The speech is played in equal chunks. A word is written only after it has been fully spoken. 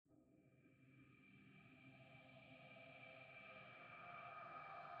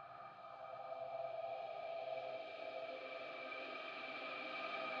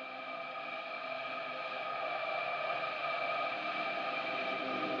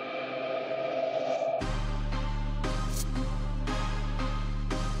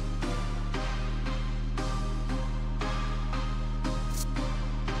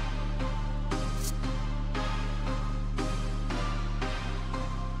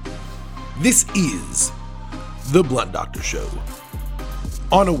This is the Blunt Doctor Show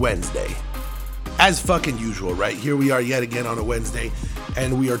on a Wednesday. As fucking usual, right? Here we are yet again on a Wednesday,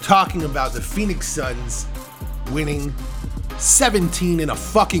 and we are talking about the Phoenix Suns winning 17 in a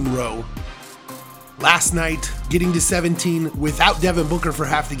fucking row. Last night, getting to 17 without Devin Booker for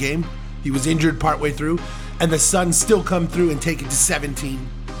half the game. He was injured partway through, and the Suns still come through and take it to 17.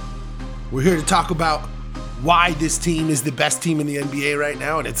 We're here to talk about why this team is the best team in the NBA right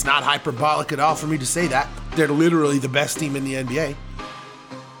now, and it's not hyperbolic at all for me to say that. They're literally the best team in the NBA.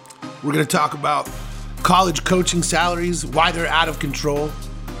 We're going to talk about college coaching salaries, why they're out of control,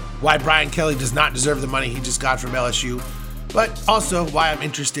 why Brian Kelly does not deserve the money he just got from LSU, but also why I'm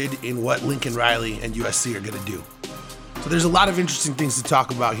interested in what Lincoln Riley and USC are going to do. So there's a lot of interesting things to talk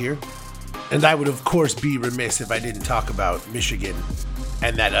about here, and I would of course be remiss if I didn't talk about Michigan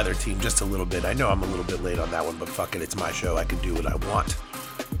and that other team just a little bit. I know I'm a little bit late on that one, but fuck it, it's my show. I can do what I want.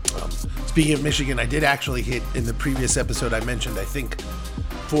 Speaking of Michigan, I did actually hit, in the previous episode I mentioned, I think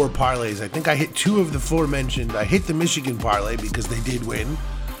 4 parlays. I think I hit 2 of the 4 mentioned. I hit the Michigan parlay because they did win,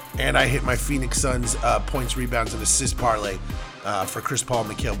 and I hit my Phoenix Suns points, rebounds, and assist parlay for Chris Paul,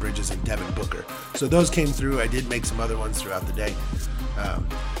 Mikal Bridges, and Devin Booker. So those came through. I did make some other ones throughout the day.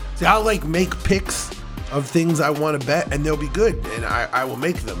 So I'll make picks of things I want to bet, and they'll be good, and I will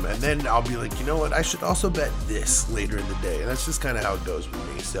make them, and then I'll be like, you know what, I should also bet this later in the day, and that's just kind of how it goes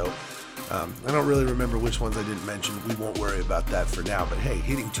with me. So I don't really remember which ones I didn't mention. We won't worry about that for now, but hey,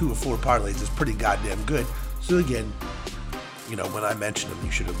 hitting 2 of 4 parlays is pretty goddamn good. So again, you know, when I mention them,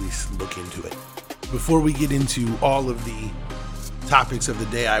 you should at least look into it. Before we get into all of the topics of the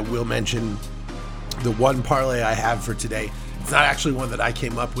day, I will mention the one parlay I have for today. It's not actually one that I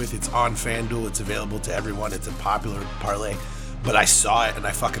came up with. It's on FanDuel. It's available to everyone. It's a popular parlay, but I saw it and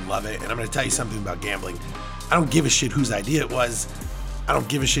I fucking love it. And I'm going to tell you something about gambling. I don't give a shit whose idea it was. I don't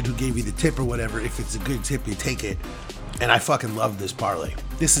give a shit who gave you the tip or whatever. If it's a good tip, you take it. And I fucking love this parlay.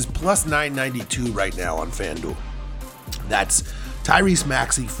 This is plus 992 right now on FanDuel. That's Tyrese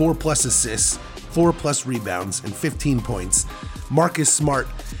Maxey, 4+ assists, 4+ rebounds, and 15 points. Marcus Smart,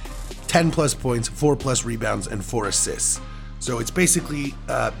 10+ points, 4+ rebounds, and 4 assists. So it's basically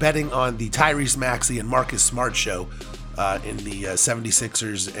betting on the Tyrese Maxey and Marcus Smart show in the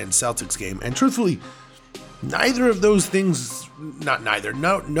 76ers and Celtics game. And truthfully, neither of those things, none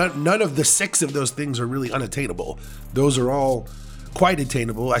of the 6 of those things are really unattainable. Those are all quite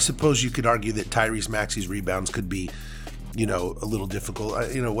attainable. I suppose you could argue that Tyrese Maxey's rebounds could be, you know, a little difficult,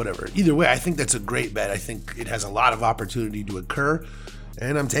 whatever. Either way, I think that's a great bet. I think it has a lot of opportunity to occur,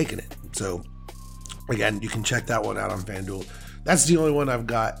 and I'm taking it. So again, you can check that one out on FanDuel. That's the only one I've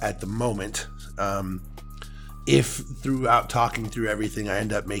got at the moment. If throughout talking through everything, I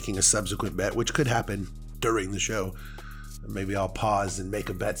end up making a subsequent bet, which could happen during the show, maybe I'll pause and make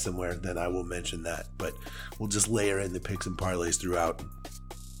a bet somewhere, then I will mention that. But we'll just layer in the picks and parlays throughout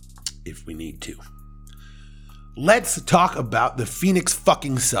if we need to. Let's talk about the Phoenix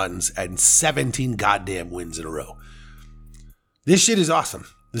fucking Suns and 17 goddamn wins in a row. This shit is awesome.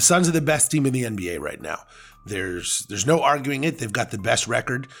 The Suns are the best team in the NBA right now. There's no arguing it. They've got the best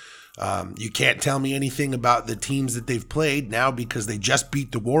record. You can't tell me anything about the teams that they've played now because they just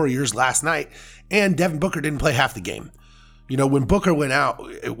beat the Warriors last night, and Devin Booker didn't play half the game. You know, when Booker went out,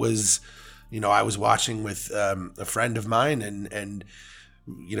 it was, I was watching with a friend of mine, and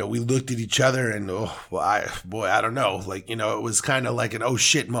we looked at each other and, I don't know. It was kind of like an oh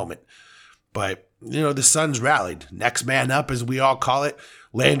shit moment. But, the Suns rallied. Next man up, as we all call it.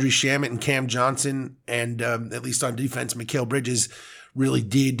 Landry Shamet and Cam Johnson, and at least on defense, Mikal Bridges really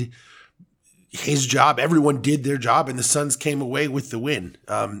did his job. Everyone did their job, and the Suns came away with the win.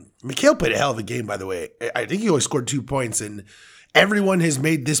 Mikal played a hell of a game, by the way. I think he only scored 2 points, and everyone has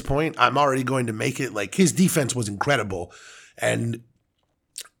made this point. I'm already going to make it. His defense was incredible. And,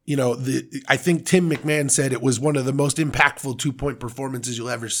 I think Tim McMahon said it was one of the most impactful 2-point performances you'll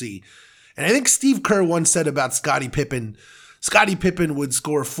ever see. And I think Steve Kerr once said about Scottie Pippen would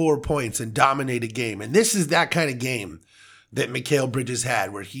score 4 points and dominate a game. And this is that kind of game that Mikal Bridges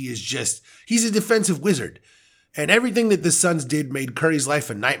had, where he's a defensive wizard. And everything that the Suns did made Curry's life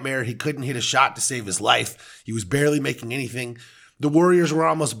a nightmare. He couldn't hit a shot to save his life. He was barely making anything. The Warriors were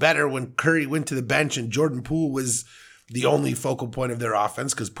almost better when Curry went to the bench and Jordan Poole was the only focal point of their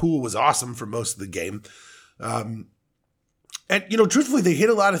offense, because Poole was awesome for most of the game. And truthfully, they hit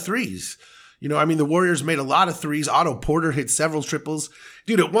a lot of threes. The Warriors made a lot of threes. Otto Porter hit several triples.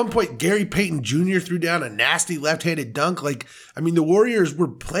 Dude, at one point, Gary Payton Jr. threw down a nasty left-handed dunk. The Warriors were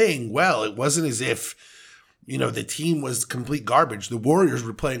playing well. It wasn't as if, the team was complete garbage. The Warriors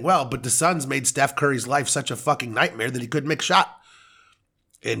were playing well, but the Suns made Steph Curry's life such a fucking nightmare that he couldn't make a shot.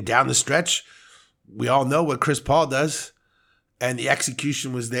 And down the stretch, we all know what Chris Paul does. And the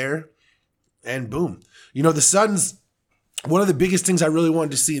execution was there. And boom. The Suns, one of the biggest things I really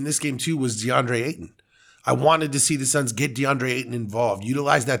wanted to see in this game too was DeAndre Ayton. I wanted to see the Suns get DeAndre Ayton involved,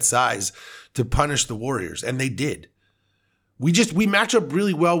 utilize that size to punish the Warriors. And they did. We match up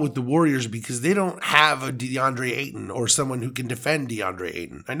really well with the Warriors because they don't have a DeAndre Ayton or someone who can defend DeAndre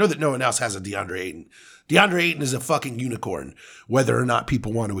Ayton. I know that no one else has a DeAndre Ayton. DeAndre Ayton is a fucking unicorn, whether or not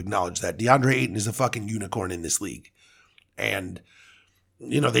people want to acknowledge that. DeAndre Ayton is a fucking unicorn in this league. And,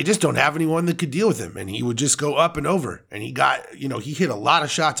 they just don't have anyone that could deal with him. And he would just go up and over. And he got, he hit a lot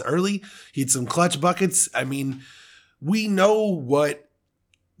of shots early. He had some clutch buckets. I mean, we know what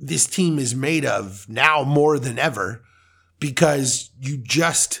this team is made of now more than ever. Because you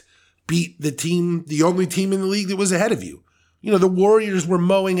just beat the only team in the league that was ahead of you. The Warriors were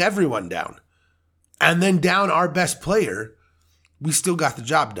mowing everyone down. And then down our best player, we still got the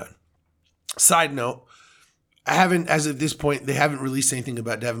job done. Side note, as of this point, they haven't released anything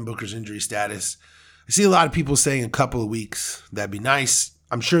about Devin Booker's injury status. I see a lot of people saying a couple of weeks. That'd be nice.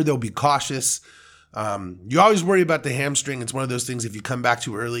 I'm sure they'll be cautious. You always worry about the hamstring. It's one of those things, if you come back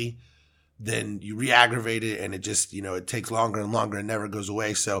too early, then you re-aggravate it and it just, it takes longer and longer and never goes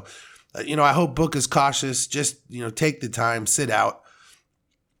away. So, I hope Book is cautious. Just, take the time, sit out.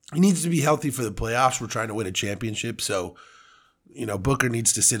 He needs to be healthy for the playoffs. We're trying to win a championship. So, Booker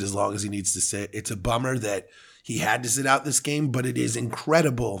needs to sit as long as he needs to sit. It's a bummer that he had to sit out this game, but it is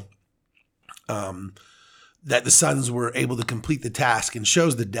incredible that the Suns were able to complete the task and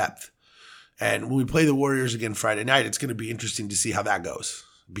shows the depth. And when we play the Warriors again Friday night, it's going to be interesting to see how that goes.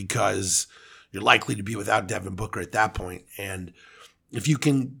 Because you're likely to be without Devin Booker at that point. And if you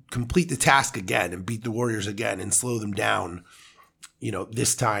can complete the task again and beat the Warriors again and slow them down,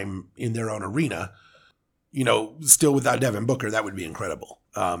 this time in their own arena, still without Devin Booker, that would be incredible.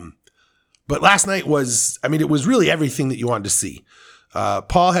 But last night it was really everything that you wanted to see.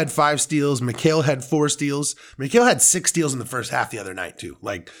 Paul had 5 steals. Mikal had 4 steals. Mikal had 6 steals in the first half the other night too.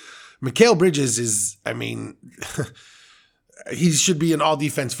 Like, Mikal Bridges is, he should be an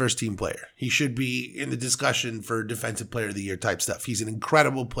all-defense first-team player. He should be in the discussion for Defensive Player of the Year type stuff. He's an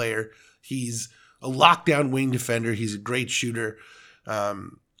incredible player. He's a lockdown wing defender. He's a great shooter.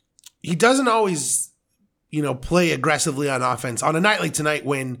 He doesn't always, play aggressively on offense. On a night like tonight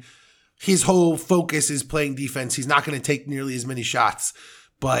when his whole focus is playing defense, he's not going to take nearly as many shots.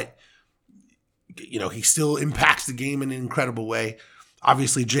 But, he still impacts the game in an incredible way.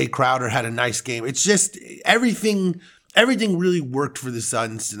 Obviously, Jay Crowder had a nice game. It's just everything really worked for the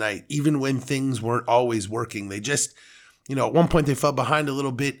Suns tonight, even when things weren't always working. They just, at one point they fell behind a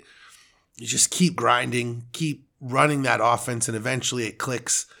little bit. You just keep grinding, keep running that offense, and eventually it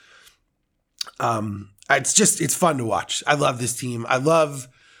clicks. It's fun to watch. I love this team. I love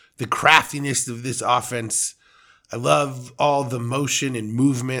the craftiness of this offense. I love all the motion and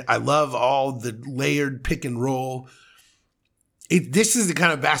movement. I love all the layered pick and roll. This is the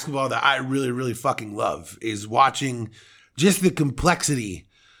kind of basketball that I really, really fucking love, is watching just the complexity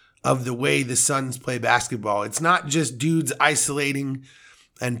of the way the Suns play basketball. It's not just dudes isolating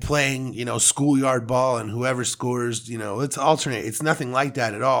and playing, schoolyard ball and whoever scores, let's alternate. It's nothing like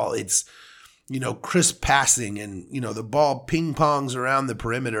that at all. It's, crisp passing and, the ball ping pongs around the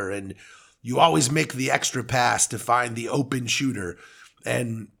perimeter and you always make the extra pass to find the open shooter.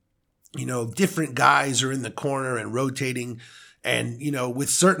 And, different guys are in the corner and rotating. And, with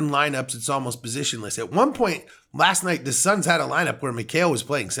certain lineups, it's almost positionless. At one point last night, the Suns had a lineup where Mikal was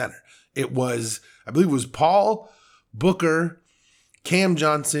playing center. I believe it was Paul, Booker, Cam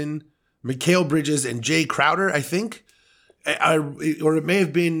Johnson, Mikal Bridges, and Jay Crowder, I think. Or it may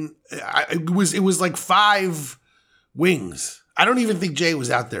have been, it was like 5 wings. I don't even think Jay was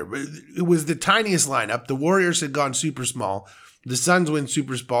out there. But it was the tiniest lineup. The Warriors had gone super small. The Suns went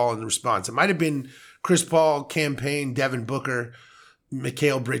super small in response. It might have been Chris Paul, Cam Payne, Devin Booker,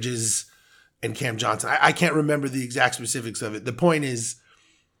 Mikal Bridges, and Cam Johnson. I can't remember the exact specifics of it. The point is,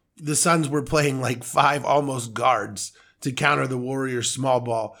 the Suns were playing like 5 almost guards to counter the Warriors' small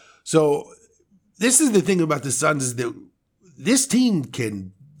ball. So this is the thing about the Suns, is that this team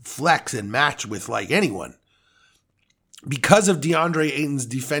can flex and match with like anyone. Because of DeAndre Ayton's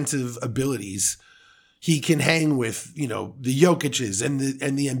defensive abilities, he can hang with, the Jokic's and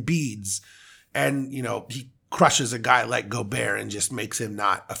the Embiid's. And, he crushes a guy like Gobert and just makes him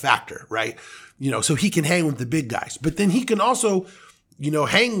not a factor, right? So he can hang with the big guys. But then he can also,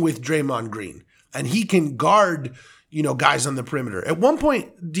 hang with Draymond Green. And he can guard, guys on the perimeter. At one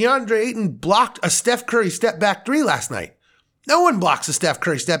point, DeAndre Ayton blocked a Steph Curry step-back 3 last night. No one blocks a Steph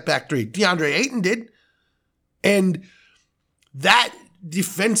Curry step-back 3. DeAndre Ayton did. And that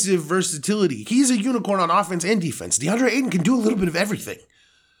defensive versatility. He's a unicorn on offense and defense. DeAndre Ayton can do a little bit of everything.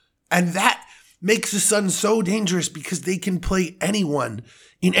 And that makes the Suns so dangerous because they can play anyone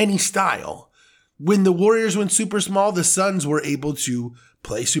in any style. When the Warriors went super small, the Suns were able to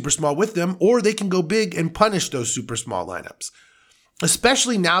play super small with them, or they can go big and punish those super small lineups.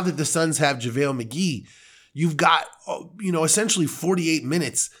 Especially now that the Suns have JaVale McGee, you've got, essentially 48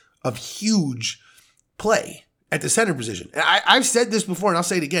 minutes of huge play at the center position. And I've said this before, and I'll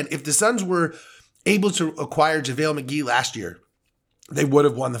say it again. If the Suns were able to acquire JaVale McGee last year, they would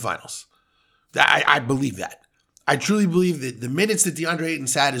have won the finals. I believe that. I truly believe that the minutes that DeAndre Ayton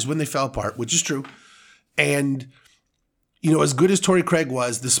sat is when they fell apart, which is true. And, as good as Torrey Craig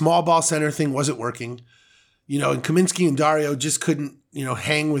was, the small ball center thing wasn't working. And Kaminsky and Dario just couldn't,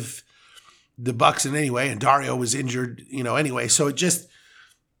 hang with the Bucks in any way. And Dario was injured, anyway. So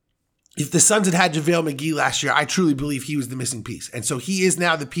if the Suns had JaVale McGee last year, I truly believe he was the missing piece. And so he is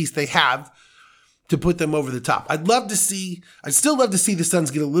now the piece they have to put them over the top. I'd still love to see the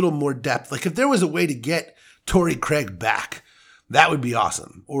Suns get a little more depth. Like if there was a way to get Torrey Craig back, that would be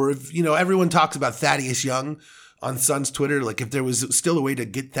awesome. Or if, everyone talks about Thaddeus Young on Suns Twitter, like if there was still a way to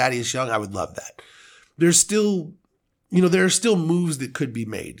get Thaddeus Young, I would love that. There's still, there are still moves that could be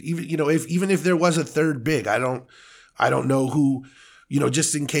made. Even if there was a third big, I don't know who,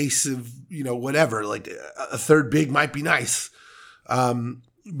 just in case of, whatever, like a third big might be nice.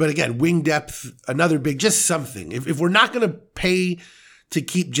 But again, wing depth, another big, just something. If we're not going to pay to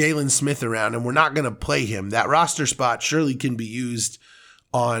keep Jalen Smith around and we're not going to play him, that roster spot surely can be used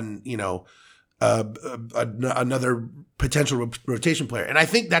on, another potential rotation player. And I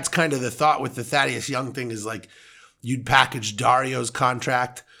think that's kind of the thought with the Thaddeus Young thing is like you'd package Dario's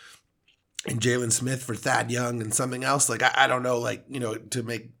contract and Jalen Smith for Thad Young and something else. Like, I don't know, like, to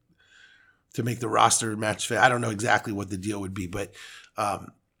make the roster match fit. I don't know exactly what the deal would be, but, and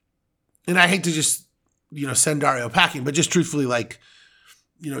I hate to just, send Dario packing, but just truthfully, like,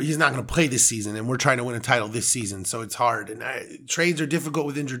 he's not going to play this season and we're trying to win a title this season. So it's hard. And trades are difficult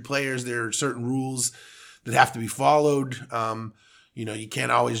with injured players. There are certain rules that have to be followed. You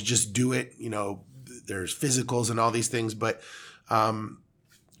can't always just do it. There's physicals and all these things, but,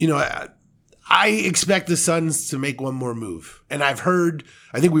 I expect the Suns to make one more move. And I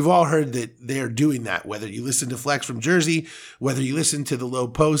think we've all heard that they're doing that, whether you listen to Flex from Jersey, whether you listen to the Low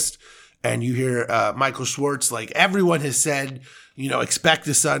Post and you hear Michael Schwartz, like everyone has said, expect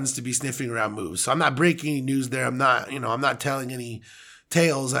the Suns to be sniffing around moves. So I'm not breaking any news there. I'm not telling any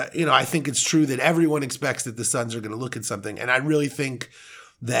tales. I think it's true that everyone expects that the Suns are going to look at something. And I really think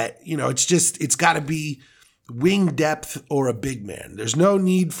that, it's got to be wing depth or a big man. There's no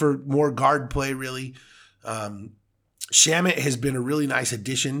need for more guard play, really. Shamet has been a really nice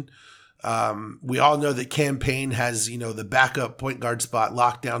addition. We all know that Cam Payne has, the backup point guard spot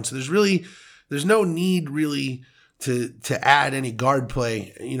locked down. So there's no need really to add any guard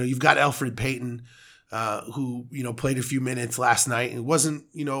play. You've got Elfrid Payton, who, played a few minutes last night and wasn't,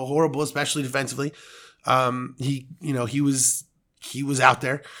 horrible, especially defensively. He was out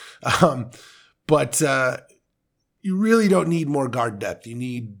there. But you really don't need more guard depth. You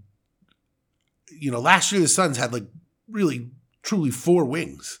need, last year the Suns had like really, truly 4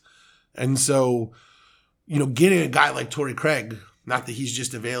 wings. And so, getting a guy like Torrey Craig, not that he's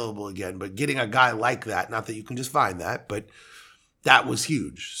just available again, but getting a guy like that, not that you can just find that, but that was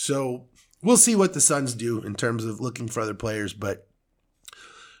huge. So we'll see what the Suns do in terms of looking for other players. But,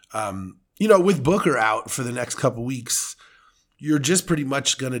 with Booker out for the next couple weeks, you're just pretty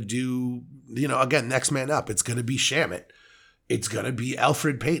much going to do, again, next man up. It's going to be Shamet. It's going to be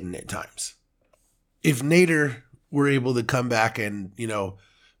Elfrid Payton at times. If Nader were able to come back and,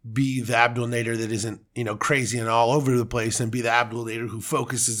 be the Abdul Nader that isn't, crazy and all over the place and be the Abdul Nader who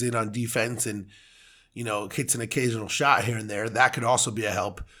focuses in on defense and, hits an occasional shot here and there, that could also be a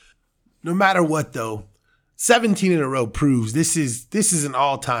help. No matter what, though, 17 in a row proves this is an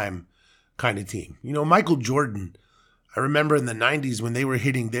all-time kind of team. Michael Jordan, I remember in the 90s when they were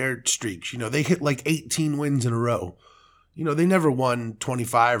hitting their streaks, they hit like 18 wins in a row. They never won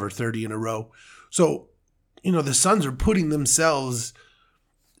 25 or 30 in a row. So, the Suns are putting themselves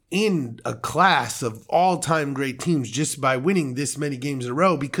in a class of all-time great teams just by winning this many games in a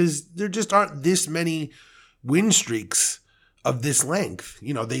row because there just aren't this many win streaks of this length.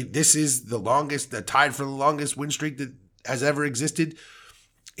 This is the tied for the longest win streak that has ever existed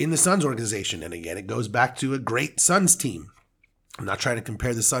in the Suns organization. And again, it goes back to a great Suns team. I'm not trying to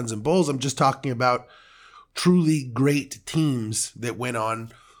compare the Suns and Bulls. I'm just talking about truly great teams that went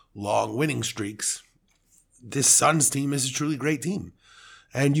on long winning streaks. This Suns team is a truly great team.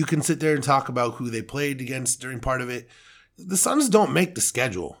 And you can sit there and talk about who they played against during part of it. The Suns don't make the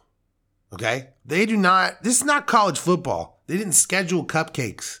schedule. Okay? They do not. This is not college football. They didn't schedule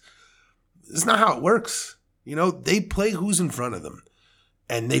cupcakes. It's not how it works. They play who's in front of them.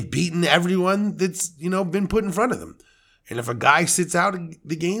 And they've beaten everyone that's, been put in front of them. And if a guy sits out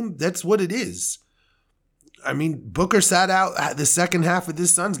the game, that's what it is. I mean, Booker sat out at the second half of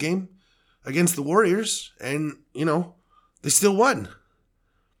this Suns game against the Warriors, and, they still won.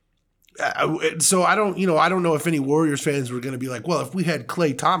 So I don't know if any Warriors fans were going to be like, well, if we had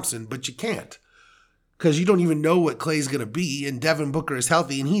Klay Thompson, but you can't. Because you don't even know what Klay's going to be, and Devin Booker is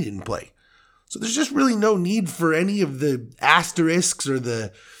healthy and he didn't play. So there's just really no need for any of the asterisks or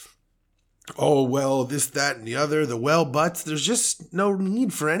the, oh, well, this, that, and the other, the well buts. There's just no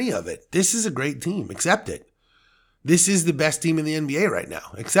need for any of it. This is a great team. Accept it. This is the best team in the NBA right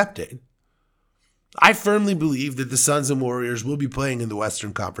now. Accept it. I firmly believe that the Suns and Warriors will be playing in the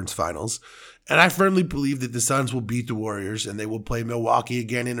Western Conference Finals. And I firmly believe that the Suns will beat the Warriors and they will play Milwaukee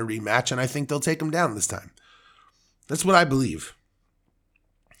again in a rematch. And I think they'll take them down this time. That's what I believe.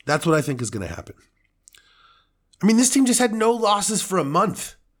 That's what I think is going to happen. I mean, this team just had no losses for a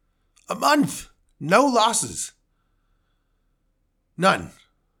month. A month. No losses. None.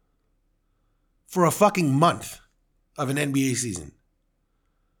 For a fucking month of an NBA season.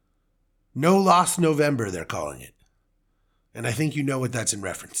 No loss November, they're calling it. And I think you know what that's in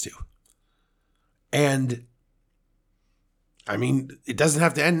reference to. And, I mean, it doesn't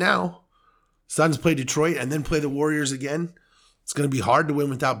have to end now. Suns play Detroit and then play the Warriors again. It's going to be hard to win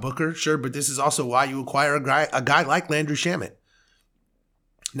without Booker, sure, but this is also why you acquire a guy like Landry Shamet.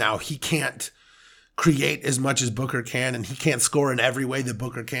 Now, he can't create as much as Booker can, and he can't score in every way that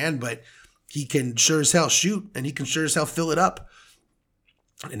Booker can, but he can sure as hell shoot, and he can sure as hell fill it up.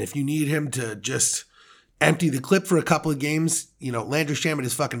 And if you need him to just empty the clip for a couple of games, Landry Shamet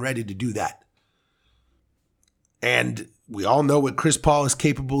is fucking ready to do that. And we all know what Chris Paul is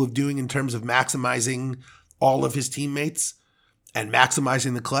capable of doing in terms of maximizing all of his teammates and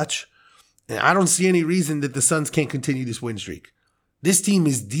maximizing the clutch. And I don't see any reason that the Suns can't continue this win streak. This team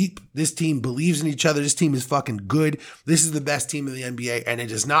is deep. This team believes in each other. This team is fucking good. This is the best team in the NBA, and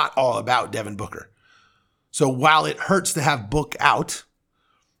it is not all about Devin Booker. So while it hurts to have Book out,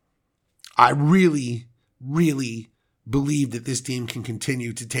 I really, really believe that this team can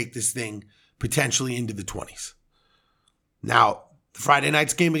continue to take this thing potentially into the 20s. Now, Friday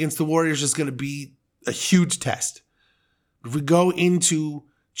night's game against the Warriors is going to be a huge test. If we go into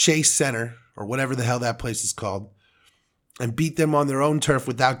Chase Center, or whatever the hell that place is called, and beat them on their own turf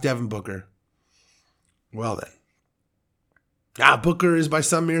without Devin Booker, well then. Booker is by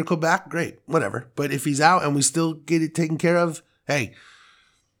some miracle back, great, whatever. But if he's out and we still get it taken care of, hey,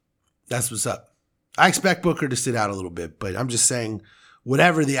 that's what's up. I expect Booker to sit out a little bit, but I'm just saying,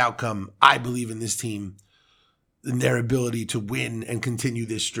 whatever the outcome, I believe in this team and their ability to win and continue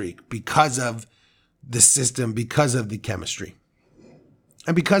this streak because of the system, because of the chemistry.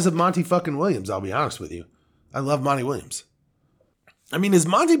 And because of Monty fucking Williams, I'll be honest with you. I love Monty Williams. I mean, has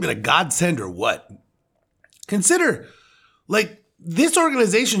Monty been a godsend or what? Consider, this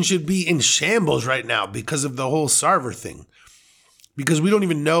organization should be in shambles right now because of the whole Sarver thing. Because we don't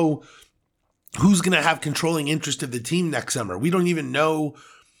even know who's going to have controlling interest of the team next summer. We don't even know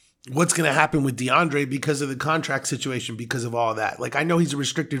what's going to happen with DeAndre because of the contract situation, because of all that. I know he's a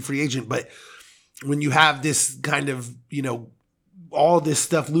restricted free agent, but when you have this kind of, all this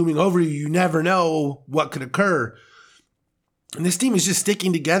stuff looming over you, you never know what could occur. And this team is just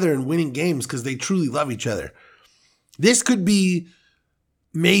sticking together and winning games because they truly love each other. This could be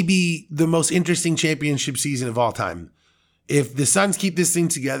maybe the most interesting championship season of all time. If the Suns keep this thing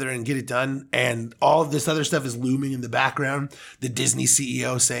together and get it done, and all of this other stuff is looming in the background, the Disney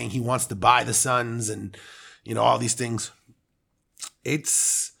CEO saying he wants to buy the Suns and, all these things,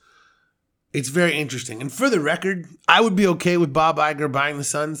 it's very interesting. And for the record, I would be okay with Bob Iger buying the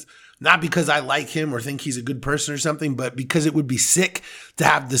Suns, not because I like him or think he's a good person or something, but because it would be sick to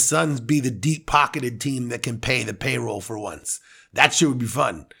have the Suns be the deep-pocketed team that can pay the payroll for once. That shit would be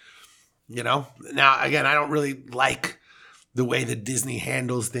fun. Now, again, I don't really like the way that Disney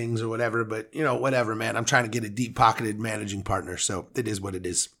handles things or whatever, but, whatever, man. I'm trying to get a deep-pocketed managing partner, so it is what it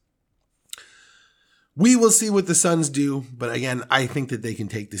is. We will see what the Suns do, but again, I think that they can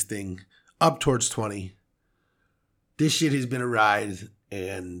take this thing up towards 20. This shit has been a ride,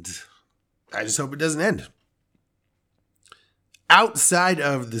 and I just hope it doesn't end. Outside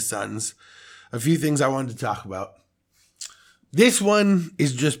of the Suns, a few things I wanted to talk about. This one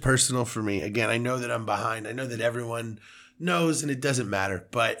is just personal for me. Again, I know that I'm behind. I know that everyone knows, and it doesn't matter,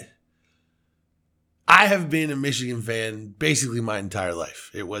 but I have been a Michigan fan basically my entire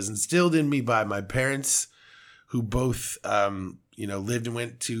life. It was instilled in me by my parents, who both, lived and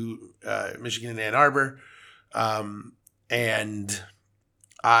went to Michigan and Ann Arbor. And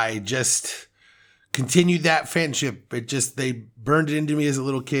I just continued that fanship. They burned it into me as a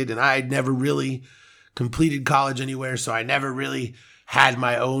little kid, and I had never really completed college anywhere. So I never really had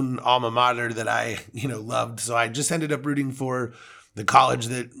my own alma mater that I, loved. So I just ended up rooting for the college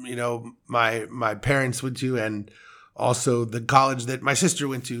that, my parents went to, and also the college that my sister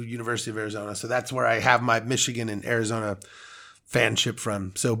went to, University of Arizona. So that's where I have my Michigan and Arizona fanship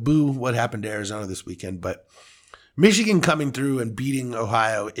from. So boo what happened to Arizona this weekend. But Michigan coming through and beating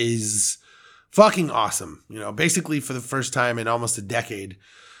Ohio is fucking awesome. Basically for the first time in almost a decade,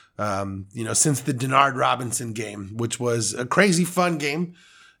 since the Denard Robinson game, which was a crazy fun game,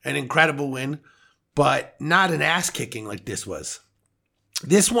 an incredible win, but not an ass kicking like this was.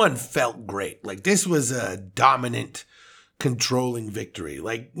 This one felt great. Like this was a dominant, controlling victory.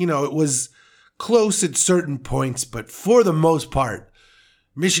 Like, it was close at certain points, but for the most part,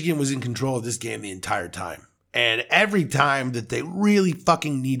 Michigan was in control of this game the entire time. And every time that they really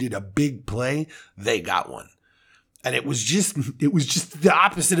fucking needed a big play, they got one. And it was just the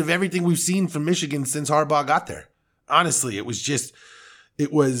opposite of everything we've seen from Michigan since Harbaugh got there. Honestly,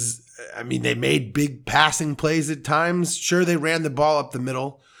 they made big passing plays at times. Sure, they ran the ball up the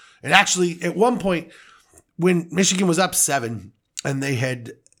middle. And actually, at one point, when Michigan was up 7 and they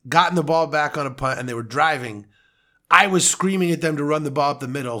had gotten the ball back on a punt and they were driving, I was screaming at them to run the ball up the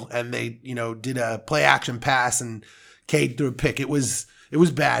middle, and they, did a play action pass and Cade threw a pick. It was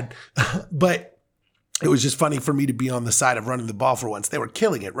bad, but it was just funny for me to be on the side of running the ball for once. They were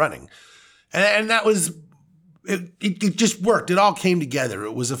killing it running, and that was it. Just worked. It all came together.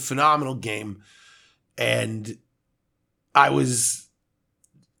 It was a phenomenal game, and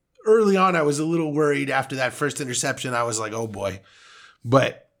early on I was a little worried after that first interception. I was like, oh boy,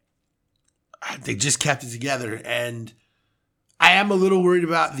 but they just kept it together, and I am a little worried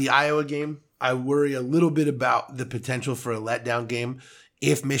about the Iowa game. I worry a little bit about the potential for a letdown game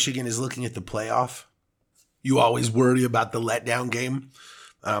if Michigan is looking at the playoff. You always worry about the letdown game.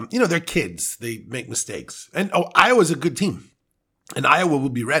 They're kids. They make mistakes. And Iowa's a good team, and Iowa will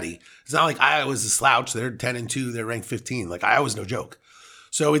be ready. It's not like Iowa's a slouch. They're 10-2. They're ranked 15. Like, Iowa's no joke.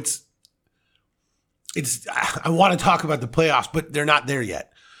 So I want to talk about the playoffs, but they're not there yet.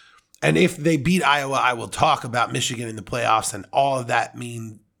 And if they beat Iowa, I will talk about Michigan in the playoffs and all of that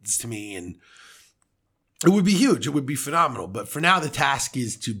means to me. And it would be huge. It would be phenomenal. But for now, the task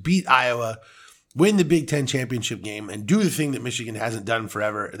is to beat Iowa, win the Big Ten championship game, and do the thing that Michigan hasn't done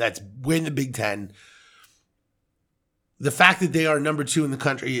forever. That's win the Big Ten. The fact that they are number 2 in the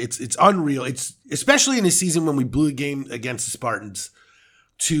country, it's unreal. It's especially in a season when we blew a game against the Spartans,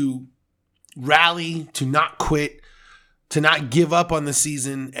 to rally, to not quit, to not give up on the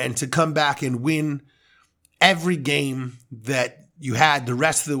season, and to come back and win every game that you had the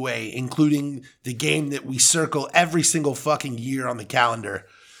rest of the way, including the game that we circle every single fucking year on the calendar,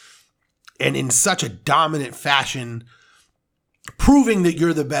 and in such a dominant fashion, proving that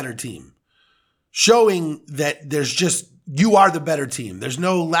you're the better team, showing that you are the better team. There's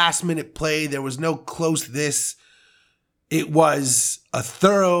no last minute play. There was no close this. It was a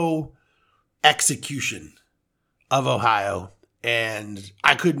thorough execution of Ohio, and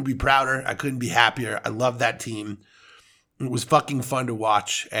I couldn't be prouder. I couldn't be happier. I love that team. It was fucking fun to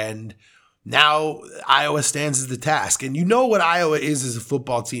watch, and now Iowa stands as the task. And you know what Iowa is as a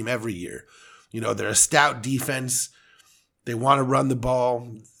football team every year. They're a stout defense. They want to run the ball.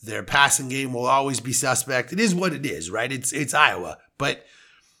 Their passing game will always be suspect. It is what it is, right? It's Iowa, but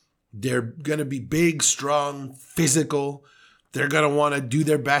they're going to be big, strong, physical. They're going to want to do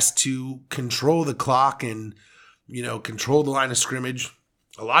their best to control the clock and control the line of scrimmage.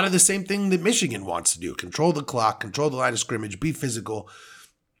 A lot of the same thing that Michigan wants to do. Control the clock, control the line of scrimmage, be physical.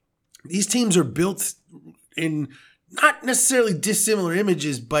 These teams are built in not necessarily dissimilar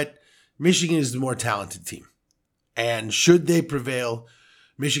images, but Michigan is the more talented team. And should they prevail,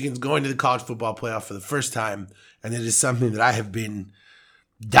 Michigan's going to the college football playoff for the first time. And it is something that I have been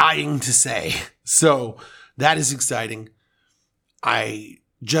dying to say. So that is exciting. I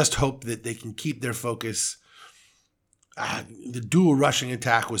just hope that they can keep their focus. The dual rushing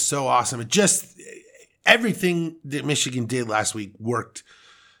attack was so awesome. Everything that Michigan did last week worked,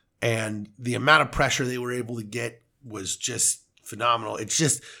 and the amount of pressure they were able to get was just phenomenal.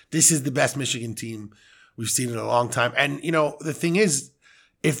 This is the best Michigan team we've seen in a long time. And, the thing is,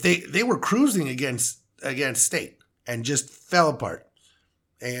 if they were cruising against State and just fell apart.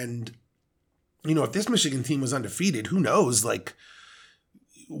 And, if this Michigan team was undefeated, who knows,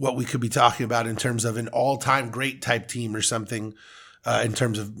 what we could be talking about in terms of an all-time great type team or something. in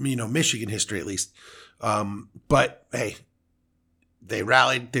terms of, Michigan history at least. But hey, they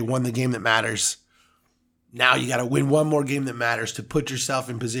rallied. They won the game that matters. Now you got to win one more game that matters to put yourself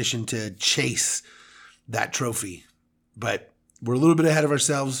in position to chase that trophy. But we're a little bit ahead of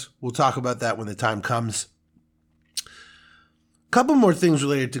ourselves. We'll talk about that when the time comes. A couple more things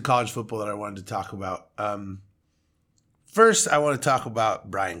related to college football that I wanted to talk about. First, I want to talk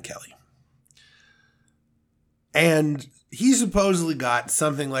about Brian Kelly. And he supposedly got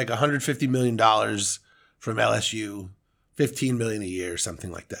something like $150 million from LSU, $15 million a year,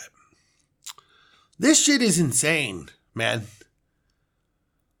 something like that. This shit is insane, man.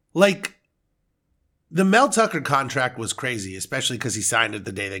 Like, the Mel Tucker contract was crazy, especially because he signed it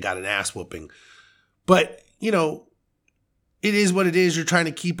the day they got an ass whooping. But, it is what it is. You're trying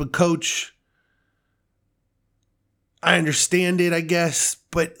to keep a coach. I understand it, I guess.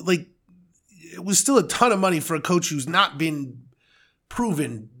 But, it was still a ton of money for a coach who's not been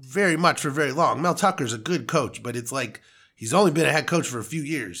proven very much for very long. Mel Tucker's a good coach, but it's like he's only been a head coach for a few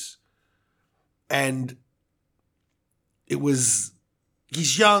years. And he's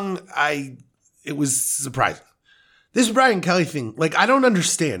young. It was surprising. This Brian Kelly thing, I don't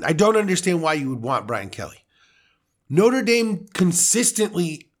understand. I don't understand why you would want Brian Kelly. Notre Dame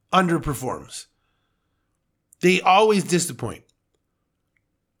consistently underperforms. They always disappoint.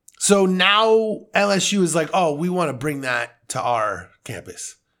 So now LSU is like, oh, we want to bring that to our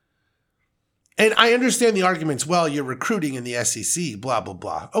campus. And I understand the arguments, well, you're recruiting in the SEC, blah, blah,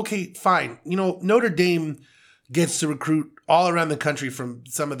 blah. Okay, fine. Notre Dame gets to recruit all around the country from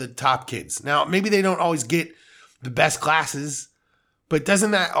some of the top kids. Now, maybe they don't always get the best classes, but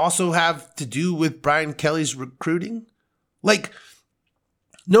doesn't that also have to do with Brian Kelly's recruiting?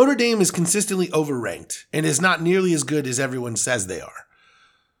 Notre Dame is consistently overranked and is not nearly as good as everyone says they are.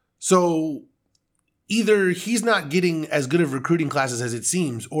 So either he's not getting as good of recruiting classes as it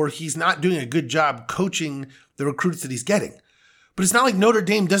seems, or he's not doing a good job coaching the recruits that he's getting. But it's not like Notre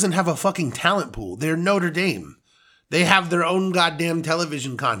Dame doesn't have a fucking talent pool. They're Notre Dame. They have their own goddamn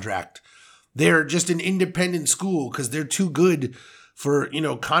television contract. They're just an independent school because they're too good for,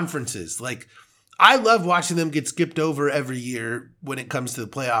 conferences. I love watching them get skipped over every year when it comes to the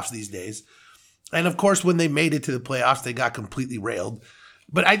playoffs these days. And of course, when they made it to the playoffs, they got completely railed.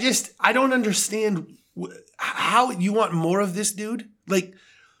 But I don't understand how you want more of this dude.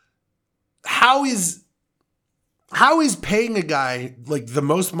 How is paying a guy the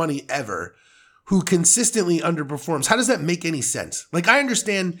most money ever who consistently underperforms? How does that make any sense? I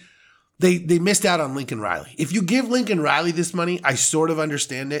understand they missed out on Lincoln Riley. If you give Lincoln Riley this money, I sort of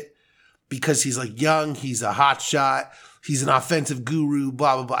understand it because he's young, he's a hot shot, he's an offensive guru,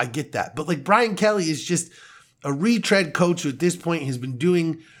 blah, blah, blah. I get that. But Brian Kelly is just a retread coach who at this point has been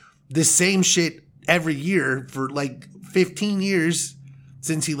doing the same shit every year for 15 years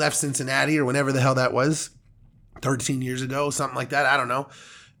since he left Cincinnati or whenever the hell that was, 13 years ago, something like that. I don't know.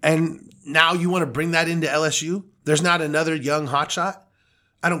 And now you want to bring that into LSU? There's not another young hotshot?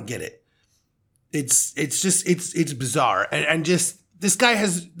 I don't get it. It's bizarre. And just, this guy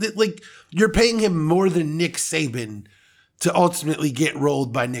has, you're paying him more than Nick Saban to ultimately get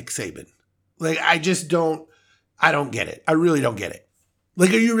rolled by Nick Saban. I don't get it. I really don't get it. Are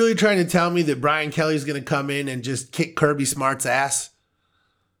you really trying to tell me that Brian Kelly's going to come in and just kick Kirby Smart's ass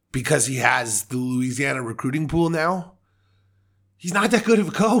because he has the Louisiana recruiting pool now? He's not that good of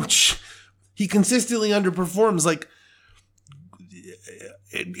a coach. He consistently underperforms.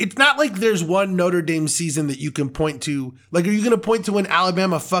 It's not like there's one Notre Dame season that you can point to. Are you going to point to when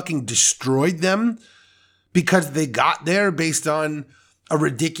Alabama fucking destroyed them because they got there based on a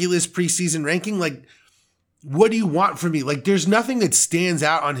ridiculous preseason ranking? What do you want from me? There's nothing that stands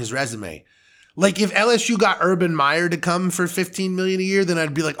out on his resume. If LSU got Urban Meyer to come for $15 million a year, then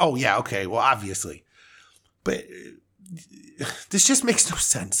I'd be like, oh yeah, okay, well, obviously. But this just makes no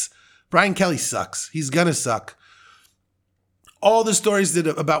sense. Brian Kelly sucks. He's gonna suck. All the stories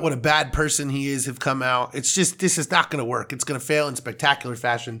about what a bad person he is have come out. It's just, this is not gonna work. It's gonna fail in spectacular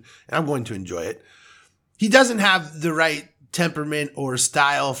fashion, and I'm going to enjoy it. He doesn't have the right temperament or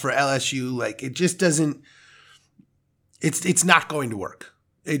style for LSU. It just doesn't. It's not going to work.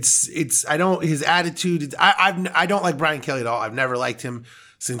 His attitude, I don't like Brian Kelly at all. I've never liked him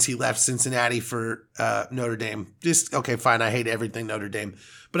since he left Cincinnati for Notre Dame. Just, okay, fine. I hate everything Notre Dame,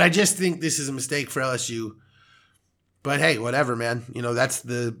 but I just think this is a mistake for LSU. But hey, whatever, man. That's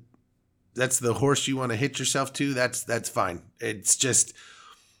the horse you want to hit yourself to. That's fine. It's just,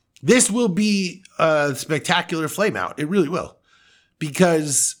 this will be a spectacular flame out. It really will.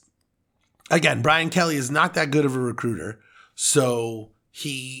 Because again, Brian Kelly is not that good of a recruiter. So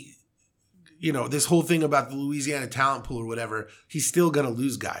he this whole thing about the Louisiana talent pool or whatever, he's still going to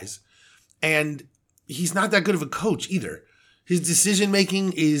lose guys. And he's not that good of a coach either. His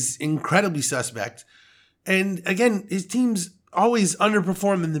decision-making is incredibly suspect. And again, his teams always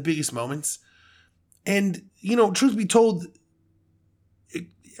underperform in the biggest moments. And, truth be told,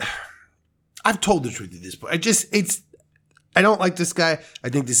 I've told the truth at this point. I don't like this guy. I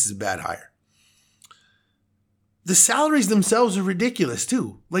think this is a bad hire. The salaries themselves are ridiculous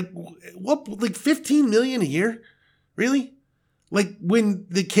too. Like $15 million a year? Really? Like when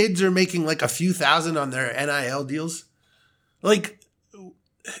the kids are making like a few thousand on their NIL deals? Like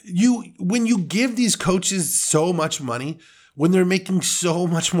when you give these coaches so much money, when they're making so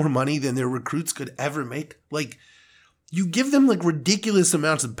much more money than their recruits could ever make, like you give them like ridiculous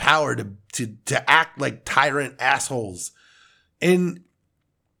amounts of power to act like tyrant assholes. And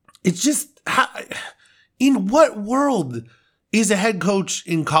it's just, in what world is a head coach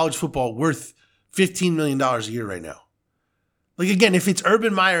in college football worth $15 million a year right now? Like, again, if it's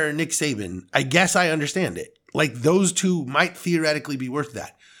Urban Meyer or Nick Saban, I guess I understand it. Like, those two might theoretically be worth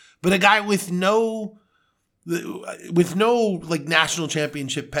that. But a guy with no like national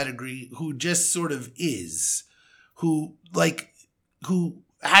championship pedigree, who just sort of is, who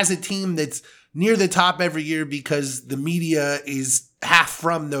has a team that's near the top every year because the media is half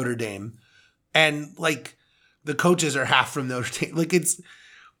from Notre Dame and like the coaches are half from Notre Dame. Like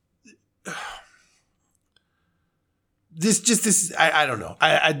I don't know.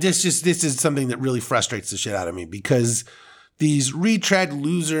 This is something that really frustrates the shit out of me, because these retread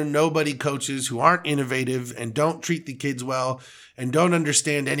loser nobody coaches who aren't innovative and don't treat the kids well and don't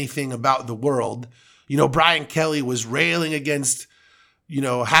understand anything about the world. Brian Kelly was railing against,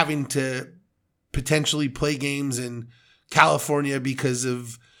 having to potentially play games in California because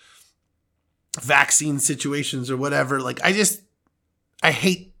of vaccine situations or whatever. Like, I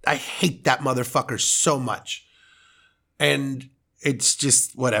hate that motherfucker so much. And it's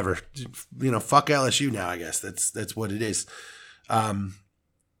just whatever, fuck LSU now, I guess that's what it is. And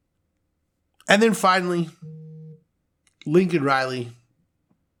then finally, Lincoln Riley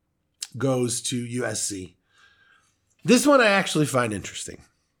goes to USC. This one I actually find interesting.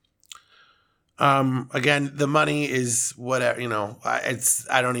 Again, the money is whatever,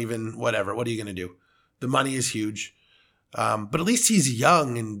 whatever. What are you going to do? The money is huge. But at least he's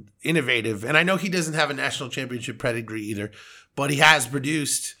young and innovative. And I know he doesn't have a national championship pedigree either, but he has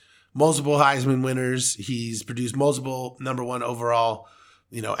produced multiple Heisman winners. He's produced multiple number one overall,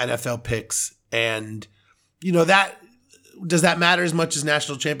 NFL picks. And, that does that matter as much as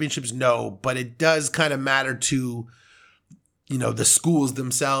national championships? No, but it does kind of matter to, the schools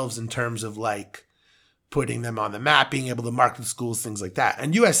themselves in terms of like putting them on the map, being able to market schools, things like that.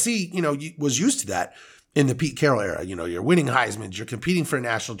 And USC, was used to that. In the Pete Carroll era, you're winning Heismans, you're competing for a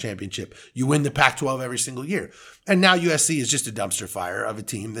national championship, you win the Pac-12 every single year. And now USC is just a dumpster fire of a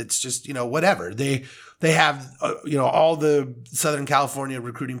team that's just, whatever. They have, all the Southern California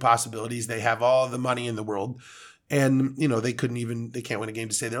recruiting possibilities. They have all the money in the world. And, they can't win a game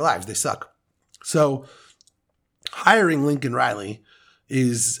to save their lives. They suck. So hiring Lincoln Riley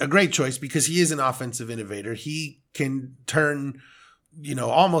is a great choice because he is an offensive innovator. He can turn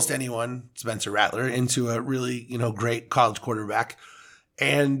almost anyone, Spencer Rattler, into a really, great college quarterback.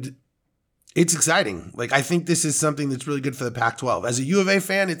 And it's exciting. Like, I think this is something that's really good for the Pac-12. As a U of A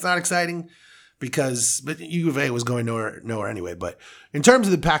fan, it's not exciting but U of A was going nowhere anyway. But in terms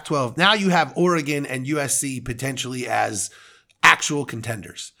of the Pac-12, now you have Oregon and USC potentially as actual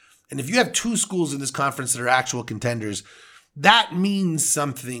contenders. And if you have two schools in this conference that are actual contenders, that means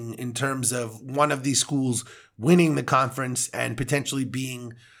something in terms of one of these schools winning the conference and potentially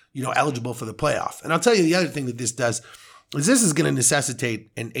being, eligible for the playoff. And I'll tell you the other thing that this does is this is going to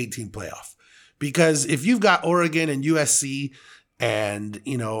necessitate an 18 playoff. Because if you've got Oregon and USC and,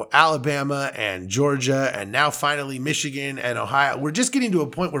 Alabama and Georgia and now finally Michigan and Ohio, we're just getting to a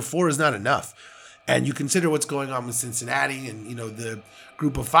point where 4 is not enough. And you consider what's going on with Cincinnati and, the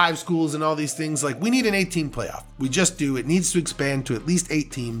group of 5 schools and all these things. Like, we need an 18 playoff. We just do. It needs to expand to at least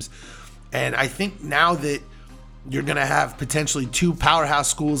 8 teams. And I think now that you're going to have potentially 2 powerhouse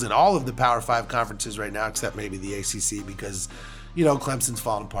schools in all of the Power 5 conferences right now, except maybe the ACC because, Clemson's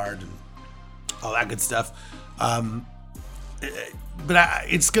falling apart and all that good stuff. But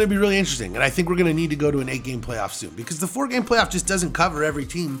it's going to be really interesting. And I think we're going to need to go to an 8-game playoff soon because the 4-game playoff just doesn't cover every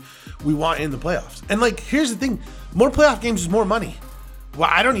team we want in the playoffs. And here's the thing, more playoff games is more money. Well,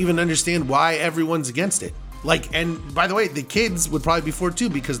 I don't even understand why everyone's against it. And by the way, the kids would probably be for it too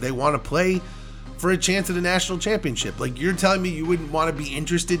because they want to play for a chance at a national championship. You're telling me you wouldn't want to be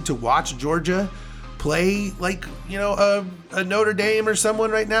interested to watch Georgia play like, a Notre Dame or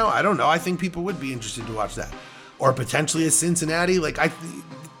someone right now? I don't know. I think people would be interested to watch that. Or potentially a Cincinnati.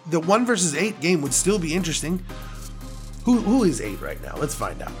 The 1 versus 8 game would still be interesting. Who is 8 right now? Let's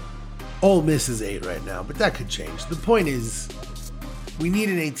find out. Ole Miss is 8 right now, but that could change. The point is, we need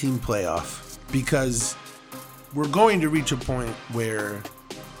an 18 playoff because we're going to reach a point where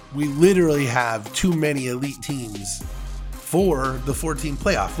we literally have too many elite teams for the 14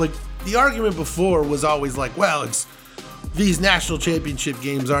 playoff. Like, the argument before was always like, well, it's these national championship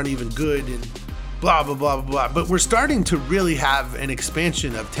games aren't even good and blah, blah, blah, blah, blah. But we're starting to really have an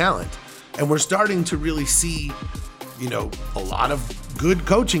expansion of talent. And we're starting to really see, a lot of good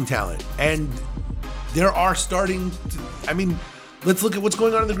coaching talent. And there are let's look at what's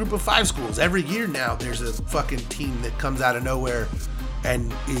going on in the group of 5 schools. Every year now, there's a fucking team that comes out of nowhere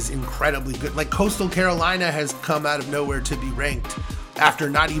and is incredibly good. Like Coastal Carolina has come out of nowhere to be ranked after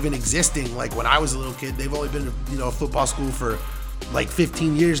not even existing. Like when I was a little kid, they've only been, a football school for like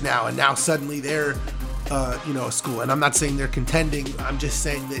 15 years now. And now suddenly they're, a school. And I'm not saying they're contending. I'm just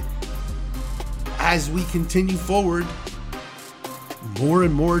saying that as we continue forward, more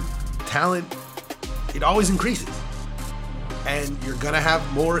and more talent, it always increases. And you're going to have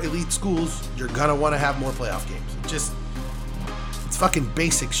more elite schools. You're going to want to have more playoff games. It's fucking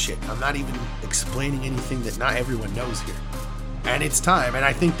basic shit. I'm not even explaining anything that not everyone knows here. And it's time. And I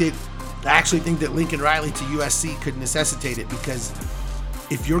actually think that Lincoln Riley to USC could necessitate it, because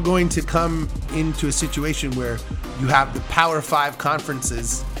if you're going to come into a situation where you have the Power 5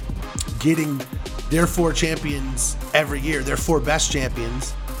 conferences getting their 4 champions every year, their 4 best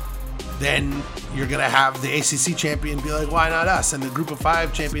champions, then you're going to have the ACC champion be like, why not us? And the group of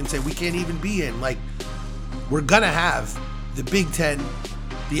 5 champions say, we can't even be in. Like, we're going to have the Big Ten,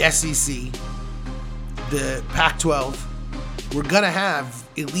 the SEC, the Pac-12. We're going to have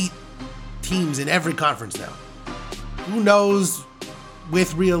elite teams in every conference now. Who knows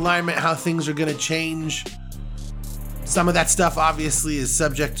with realignment how things are going to change? Some of that stuff obviously is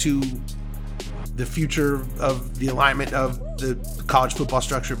subject to the future of the alignment of the college football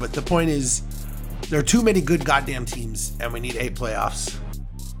structure. But the point is, there are too many good goddamn teams, and we need 8 playoffs.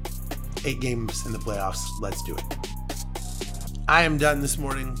 8 games in the playoffs. Let's do it. I am done this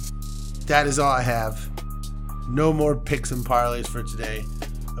morning. That is all I have. No more picks and parlays for today.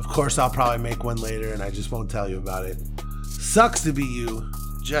 Of course, I'll probably make one later, and I just won't tell you about it. Sucks to be you.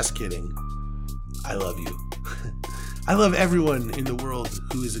 Just kidding. I love you. I love everyone in the world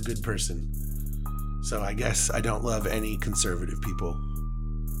who is a good person. So I guess I don't love any conservative people.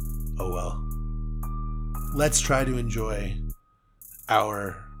 Oh well. Let's try to enjoy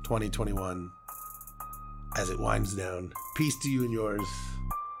our 2021 as it winds down. Peace to you and yours,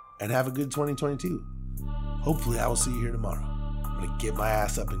 and have a good 2022. Hopefully I will see you here tomorrow. I'm going to get my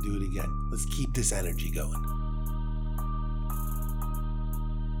ass up and do it again. Let's keep this energy going.